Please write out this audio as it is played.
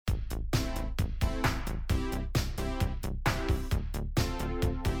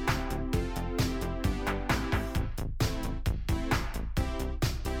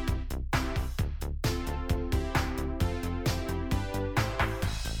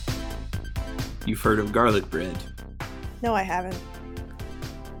You've heard of garlic bread. No, I haven't.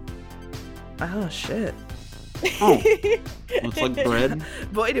 Oh, shit. Oh, looks like bread.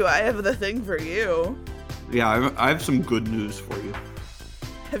 Boy, do I have the thing for you. Yeah, I have some good news for you.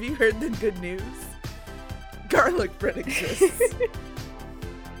 Have you heard the good news? Garlic bread exists.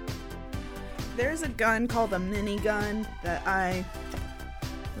 There's a gun called a minigun that I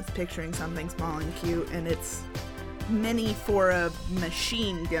was picturing something small and cute, and it's mini for a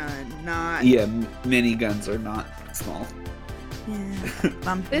machine gun, not... Yeah, miniguns are not small. Yeah.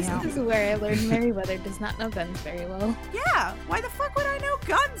 This is where I learned Meriwether does not know guns very well. Yeah, why the fuck would I know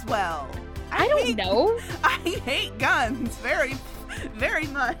guns well? I don't know. I hate guns very, very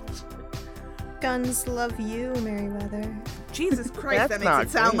much. Guns love you, Meriwether. Jesus Christ, that That's makes not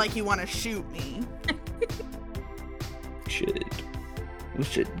it sound great. like you want to shoot me. We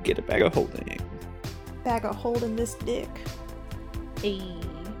should get a bag of holding. Bag of holding this dick. Hey.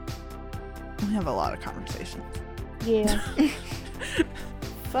 We have a lot of conversations. Yeah.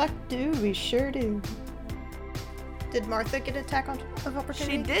 Fuck, dude, we sure do. Did Martha get an attack of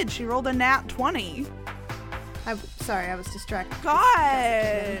opportunity? She did. She rolled a nat 20. Sorry, I was distracted.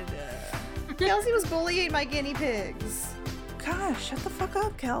 God. Kelsey was bullying my guinea pigs. Gosh, shut the fuck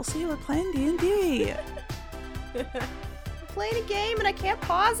up, Kelsey. We're playing D&D. I'm playing a game and I can't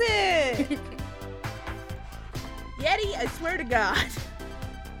pause it. Yeti, I swear to God.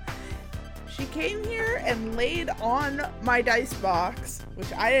 She came here and laid on my dice box,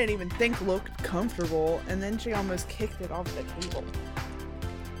 which I didn't even think looked comfortable, and then she almost kicked it off the table.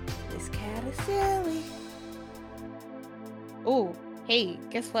 This cat is silly. Oh, hey,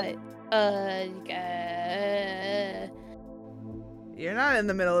 guess what? You're not in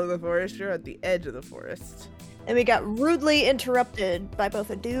the middle of the forest, you're at the edge of the forest. And we got rudely interrupted by both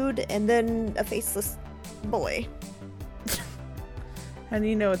a dude and then a faceless boy. How do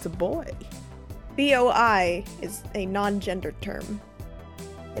you know it's a boy? BOI is a non-gendered term.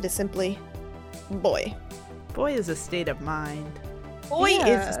 It is simply boy. Boy is a state of mind. Boy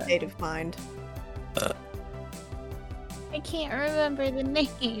Yeah. is a state of mind. I can't remember the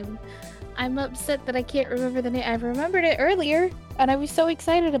name. I'm upset that I can't remember the name. I remembered it earlier, and I was so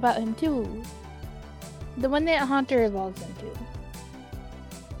excited about him too. The one that Haunter evolves into.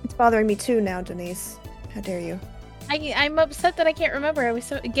 It's bothering me too now, Denise. How dare you? I'm upset that I can't remember. I was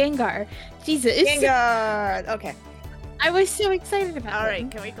so Gengar. Jesus. Gengar! Okay. I was so excited about Alright, him.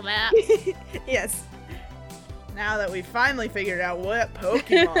 can we clap? Yes. Now that we finally figured out what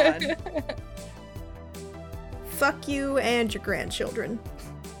Pokemon. Fuck you and your grandchildren.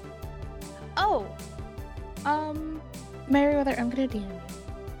 Oh. Meriwether, I'm gonna DM you.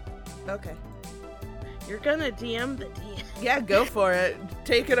 Okay. You're gonna DM the DM. Yeah, go for it.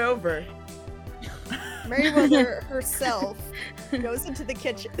 Take it over. Meriwether herself goes into the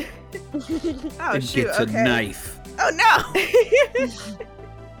kitchen. Oh, and shoot, gets okay. a knife. Oh, no!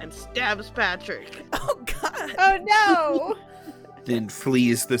 And stabs Patrick. Oh, God. Oh no! Then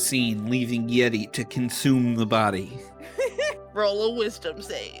flees the scene, leaving Yeti to consume the body. Roll a wisdom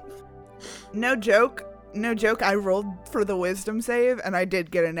save. No joke. No joke. I rolled for the wisdom save, and I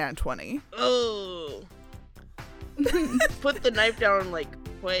did get a nat 20. Oh. Put the knife down and like,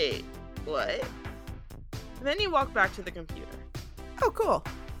 wait, what? And then you walk back to the computer. Oh, cool.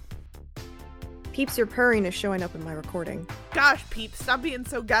 Peeps, your purring is showing up in my recording. Gosh, Peep, stop being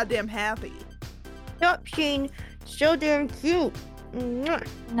so goddamn happy. Stop being so damn cute. Mwah,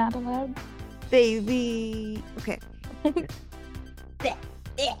 Not allowed. baby. Okay.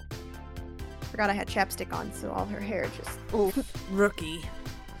 Forgot I had chapstick on, so all her hair just. Oof. Rookie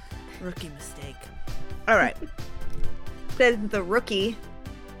mistake. All right. Says the rookie.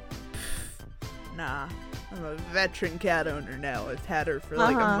 Nah. I'm a veteran cat owner now. I've had her for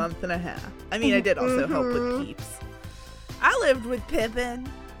like a Uh-huh. month and a half. I mean, I did also help with Peeps. I lived with Pippin.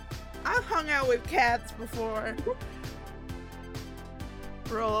 I've hung out with cats before.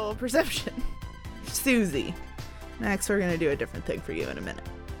 Roll perception. Susie. Next, we're gonna do a different thing for you in a minute.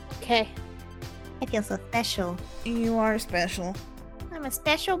 Okay. I feel so special. You are special. I'm a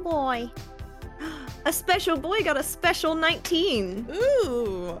special boy. A special boy got a special 19.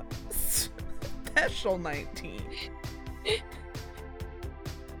 Ooh. Special 19.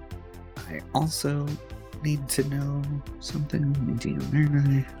 I also need to know something.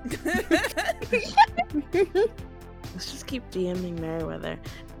 Let's just keep DMing Meriwether.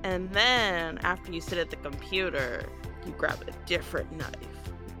 And then, after you sit at the computer, you grab a different knife.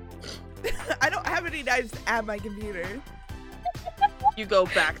 I don't have any knives at my computer. You go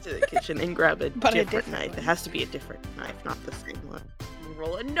back to the kitchen and grab a But a different different knife. one. It has to be a different knife, not the same one. You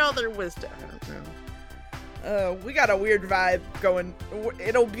roll another wisdom. I don't know. We got a weird vibe going.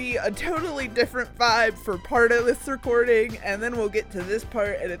 It'll be a totally different vibe for part of this recording, and then we'll get to this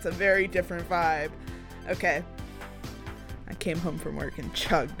part, and it's a very different vibe. Okay. I came home from work and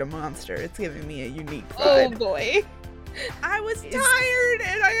chugged a monster. It's giving me a unique vibe. Oh boy. I was tired,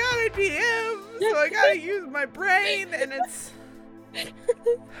 and I got a DM, so I gotta use my brain, and it's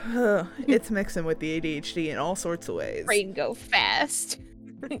mixing with the ADHD in all sorts of ways. Brain go fast.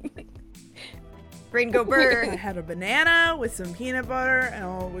 Brain go I bird. had a banana with some peanut butter,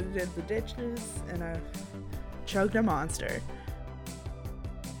 and we did the dishes, and I chugged a monster.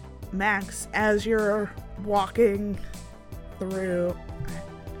 Max, as you're walking through...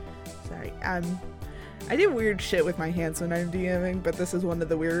 Sorry, I do weird shit with my hands when I'm DMing, but this is one of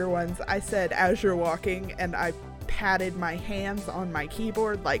the weirder ones. I said, as you're walking, and I patted my hands on my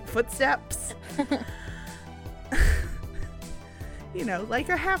keyboard like footsteps. You know, like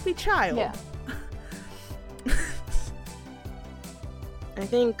a happy child. Yeah. I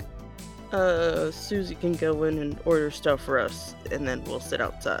think Susie can go in and order stuff for us, and then we'll sit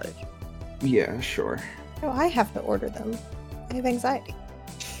outside. Yeah, sure. No, I have to order them. I have anxiety.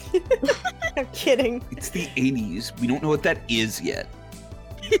 I'm kidding. It's the 80s. We don't know what that is yet.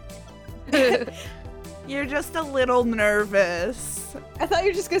 You're just a little nervous. I thought you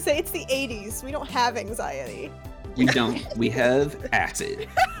were just gonna say it's the 80s. We don't have anxiety. We don't. We have acid.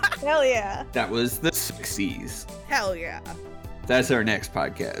 Hell yeah. That was the 60s. Hell yeah. That's our next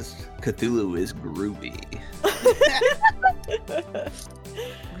podcast. Cthulhu is groovy.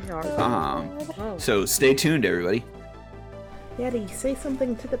 We are. Oh. So stay tuned, everybody. Yeti, say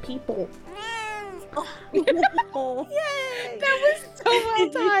something to the people. Yay! That was so well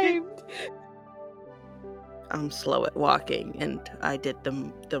timed. I'm slow at walking, and I did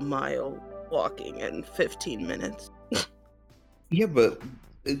the mile walking in 15 minutes. Yeah, but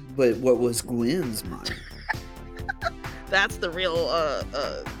what was Glenn's mind? That's the real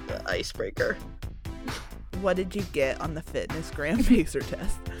icebreaker. What did you get on the fitness gram pacer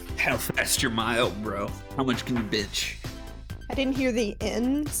test? How fast your mile, bro? How much can you bitch? I didn't hear the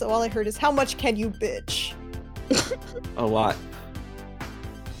N, so all I heard is, how much can you bitch? A lot.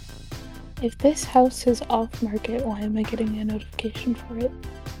 If this house is off market, why am I getting a notification for it?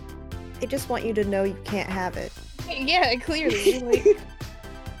 I just want you to know you can't have it. Yeah, clearly. Like,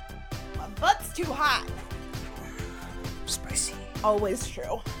 My butt's too hot. Spicy. Always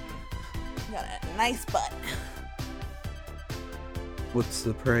true. Got a nice butt. What's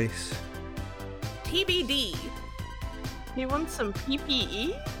the price? TBD. You want some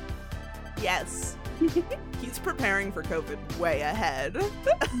PPE? Yes. He's preparing for COVID way ahead.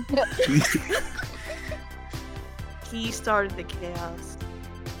 He started the chaos.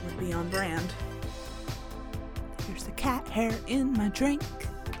 Would be on brand. There's the cat hair in my drink.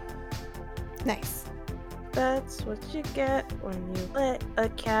 Nice. That's what you get when you let a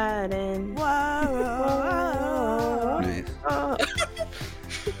cat in. Whoa. Nice. Oh.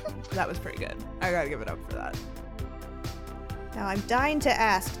 That was pretty good. I gotta give it up for that. Now I'm dying to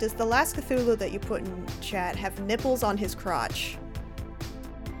ask, does the last Cthulhu that you put in chat have nipples on his crotch?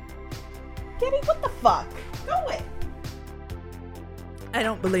 Kitty, what the fuck? Go it. I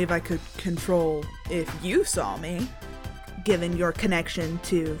don't believe I could control if you saw me, given your connection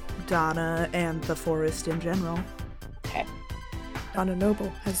to Donna and the forest in general. Donna Noble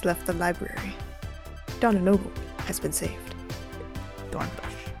has left the library. Donna Noble has been saved.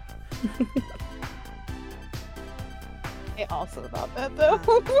 Thornbush. I also thought that though.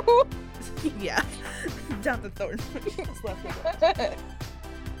 Yeah. Down the Thornbush has left the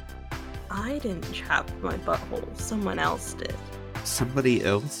I didn't chap my butthole. Someone else did. Somebody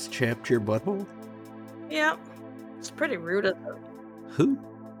else chapped your butthole? Yep. It's pretty rude of them. Who?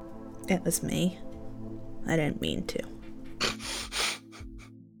 It was me. I didn't mean to.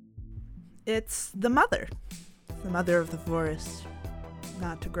 It's the mother. The mother of the forest.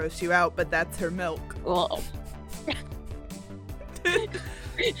 Not to gross you out, but that's her milk. Well,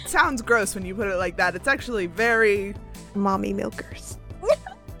 It sounds gross when you put it like that. It's actually very... Mommy milkers.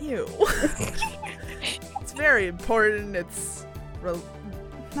 Ew. It's very important. It's...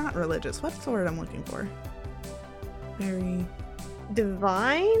 not religious. What's the word I'm looking for? Very...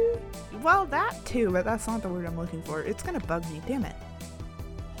 Divine? Well, that too, but that's not the word I'm looking for. It's gonna bug me, damn it.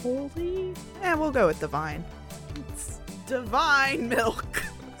 Holy? Yeah, we'll go with divine. It's divine milk.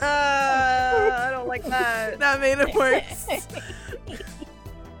 I don't like that. That made it worse.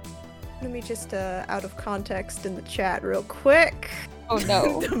 Let me just, out of context in the chat real quick. oh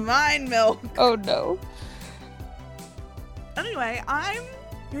no. Divine milk. Oh no. Anyway, I'm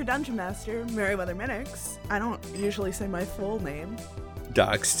your dungeon master, Meriwether Minix. I don't usually say my full name.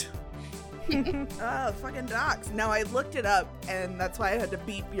 Doxed. Oh, fucking docs. No, I looked it up, and that's why I had to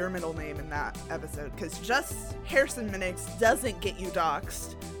beep your middle name in that episode, because just Harrison Minix doesn't get you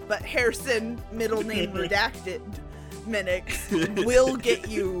doxed, but Harrison, middle name redacted, Minix will get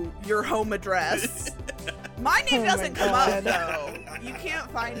you your home address. My name doesn't come up, though. You can't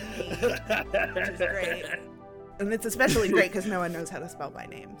find me, which is great. And it's especially great because no one knows how to spell my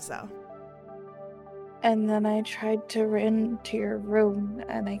name, so. And then I tried to run to your room,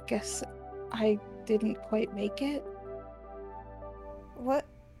 and I guess I didn't quite make it. What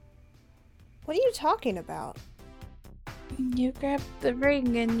are you talking about? You grabbed the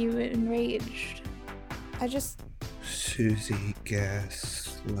ring and you enraged. I just... Susie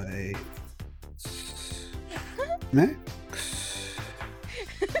Gaslight. Max?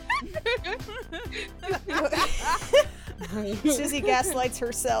 Susie gaslights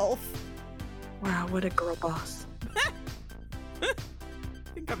herself. Wow, what a girl boss. I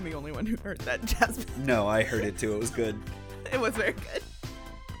think I'm the only one who heard that, Jasmine. No, I heard it too. It was good. It was very good.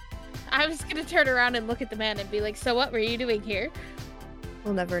 I was gonna turn around and look at the man and be like, so what were you doing here?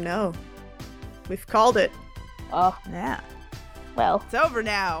 We'll never know. We've called it. Oh, Yeah. well, It's over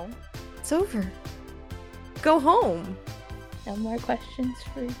now. It's over. Go home. no more questions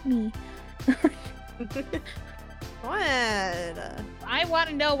for me. What? I want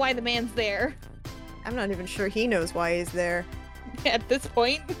to know why the man's there I'm not even sure he knows why he's there. at this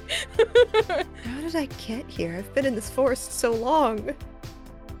point. How did I get here? I've been in this forest so long.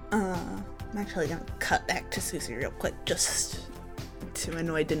 I'm actually gonna cut back to Susie real quick, just to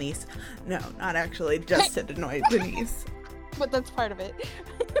annoy Denise. No, not actually, just to annoy Denise. But that's part of it.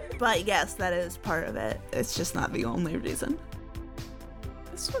 But yes, that is part of it. It's just not the only reason.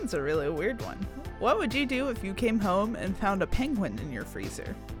 This one's a really weird one. What would you do if you came home and found a penguin in your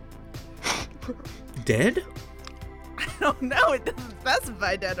freezer? Dead? I don't know. It doesn't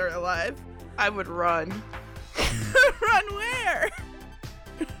specify dead or alive. I would run Run where?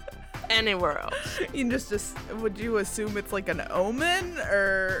 anywhere else. You just would you assume it's like an omen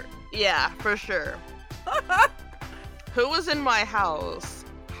or? Yeah, for sure. Who was in my house?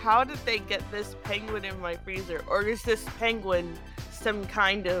 How did they get this penguin in my freezer? Or is this penguin some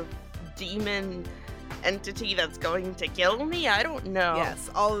kind of demon entity that's going to kill me? I don't know. Yes,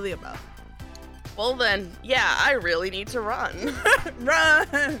 all of the above. Well then, yeah, I really need to run.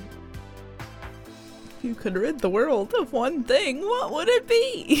 Run! You could rid the world of one thing. What would it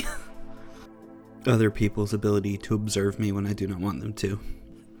be? Other people's ability to observe me when I do not want them to.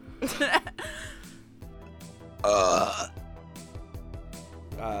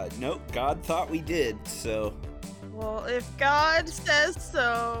 Nope, God thought we did, so. Well, if God says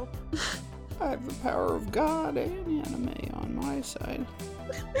so. I have the power of God and anime on my side.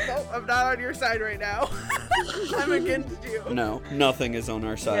 Nope, I'm not on your side right now. I'm against you. No, nothing is on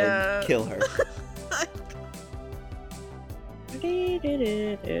our side. Yeah. Kill her.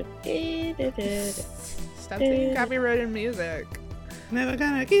 Stop saying copyrighted music. Never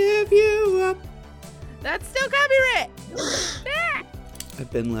gonna give you up. That's still copyright! I've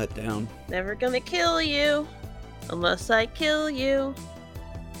been let down. Never gonna kill you unless I kill you.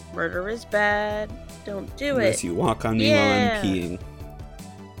 Murder is bad. Don't do Unless it. you walk on me Yeah. while I'm peeing.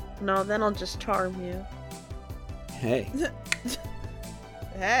 No, then I'll just charm you. Hey.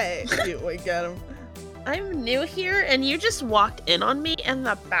 Hey, you wink at him. I'm new here and you just walked in on me in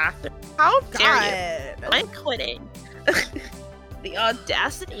the bathroom. How dare you? God. I'm quitting. The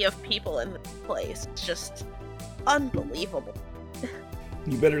audacity of people in this place is just unbelievable.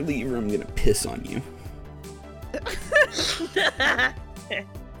 You better leave or I'm gonna piss on you.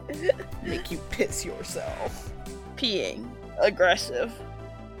 Make you piss yourself. Peeing. Aggressive.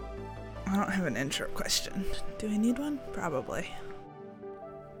 I don't have an intro question. Do I need one? Probably.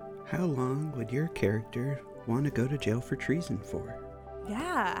 How long would your character want to go to jail for treason for?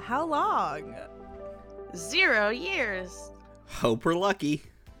 Yeah, how long? 0 years. Hope we're lucky.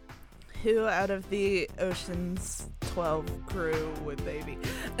 Who out of the Ocean's 12 crew would they be?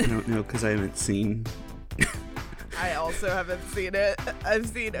 I don't know because I haven't seen. I also haven't seen it. I've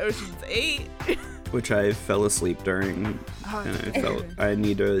seen Ocean's 8. Which I fell asleep during, Oh, and I felt I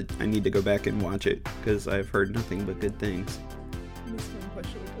need to go back and watch it because I've heard nothing but good things. This one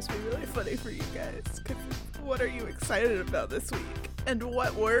question would just be really funny for you guys. 'Cause what are you excited about this week? And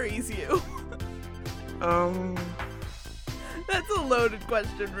what worries you? That's a loaded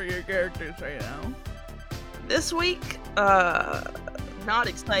question for your characters right now. This week, not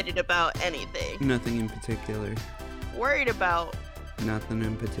excited about anything. Nothing in particular. Worried about Nothing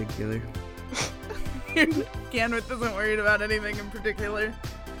in particular. Ganwith isn't worried about anything in particular.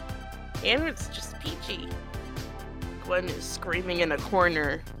 and it's just peachy. Gwen is screaming in a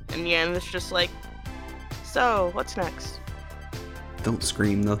corner And Yan is just like, so, what's next? Don't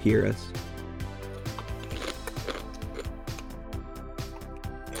scream, they'll hear us.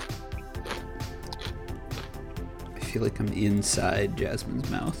 I feel like I'm inside Jasmine's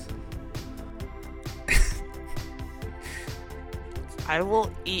mouth. I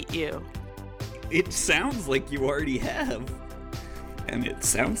will eat you. It sounds like you already have. And it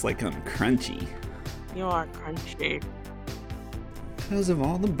sounds like I'm crunchy. You are crunchy. Because of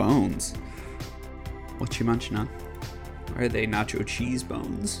all the bones. What you munching on? Are they nacho cheese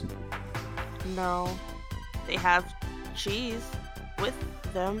bones? No. They have cheese with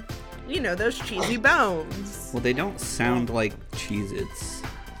them. You know, those cheesy bones. Well, they don't sound like Cheez-Its.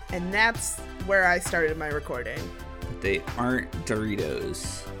 And that's where I started my recording. But they aren't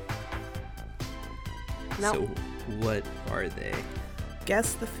Doritos. No. So what are they?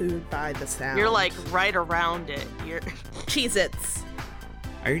 Guess the food by the sound. You're like right around it. You're Cheez-Its.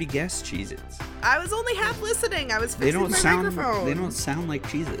 I already guessed Cheez-Its. I was only half listening. I was They fixing don't my sound. microphone. They don't sound like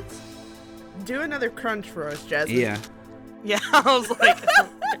Cheez-Its. Do another crunch for us, Jasmine. Yeah. Yeah, I was like,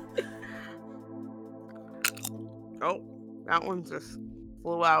 oh, that one just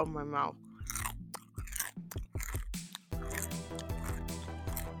flew out of my mouth.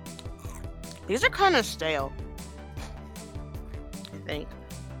 These are kind of stale, I think.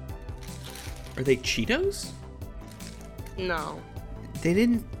 Are they Cheetos? No. They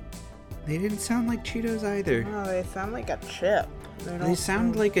didn't sound like Cheetos either. Oh, they sound like a chip. They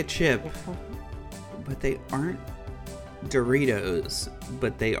sound like a chip, but they aren't Doritos,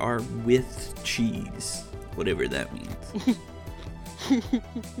 but they are with cheese, whatever that means.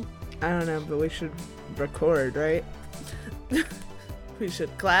 I don't know, but we should record, right? We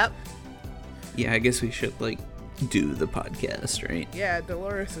should clap. Yeah, I guess we should, like, do the podcast, right? Yeah,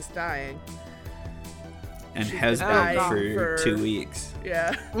 Dolores is dying. And She's has been been dying for for- 2 weeks.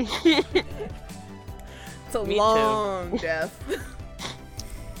 Yeah. It's a Me too. long death.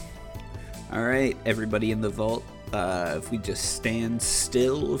 All right, everybody in the vault, if we just stand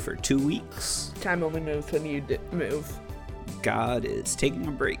still for 2 weeks, Time only moves when you move. God is taking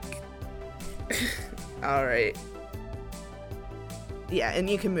a break. All right. Yeah, and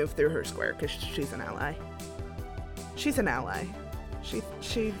you can move through her square because she's an ally. She's an ally.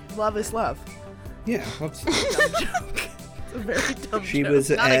 She love is love. Yeah, whoops. Dumb joke. It's a very dumb She joke. was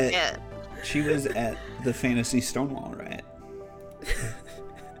Not at again. she was at the Fantasy Stonewall riot.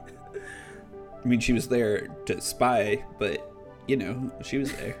 I mean, she was there to spy, but you know, she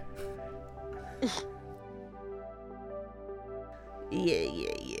was there.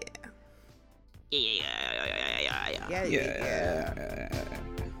 Yeah. Yeah.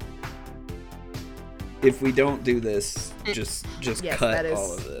 If we don't do this, just Yes, cut that is-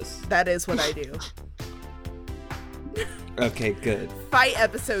 all of this. That is what I do. Okay, good. Fight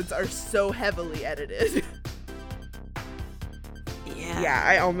episodes are so heavily edited. Yeah,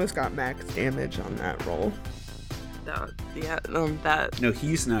 I almost got max damage on that roll. That No,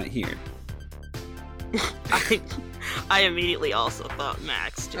 he's not here. I immediately also thought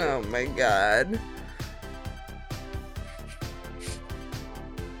Max too. Oh my god.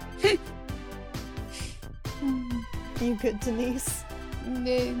 You good, Denise?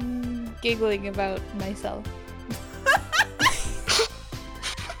 Giggling about myself.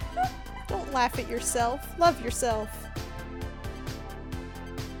 Don't laugh at yourself. Love yourself.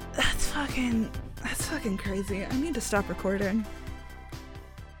 That's fucking crazy. I need to stop recording.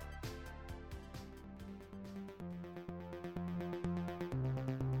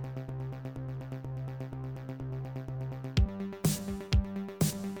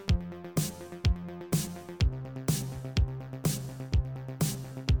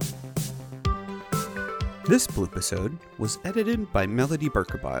 This Bloop-isode was edited by Melody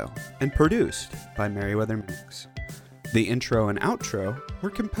Berkebile and produced by Meriwether Mix. The intro and outro were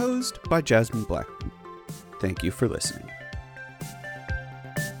composed by Jasmine Blackman. Thank you for listening.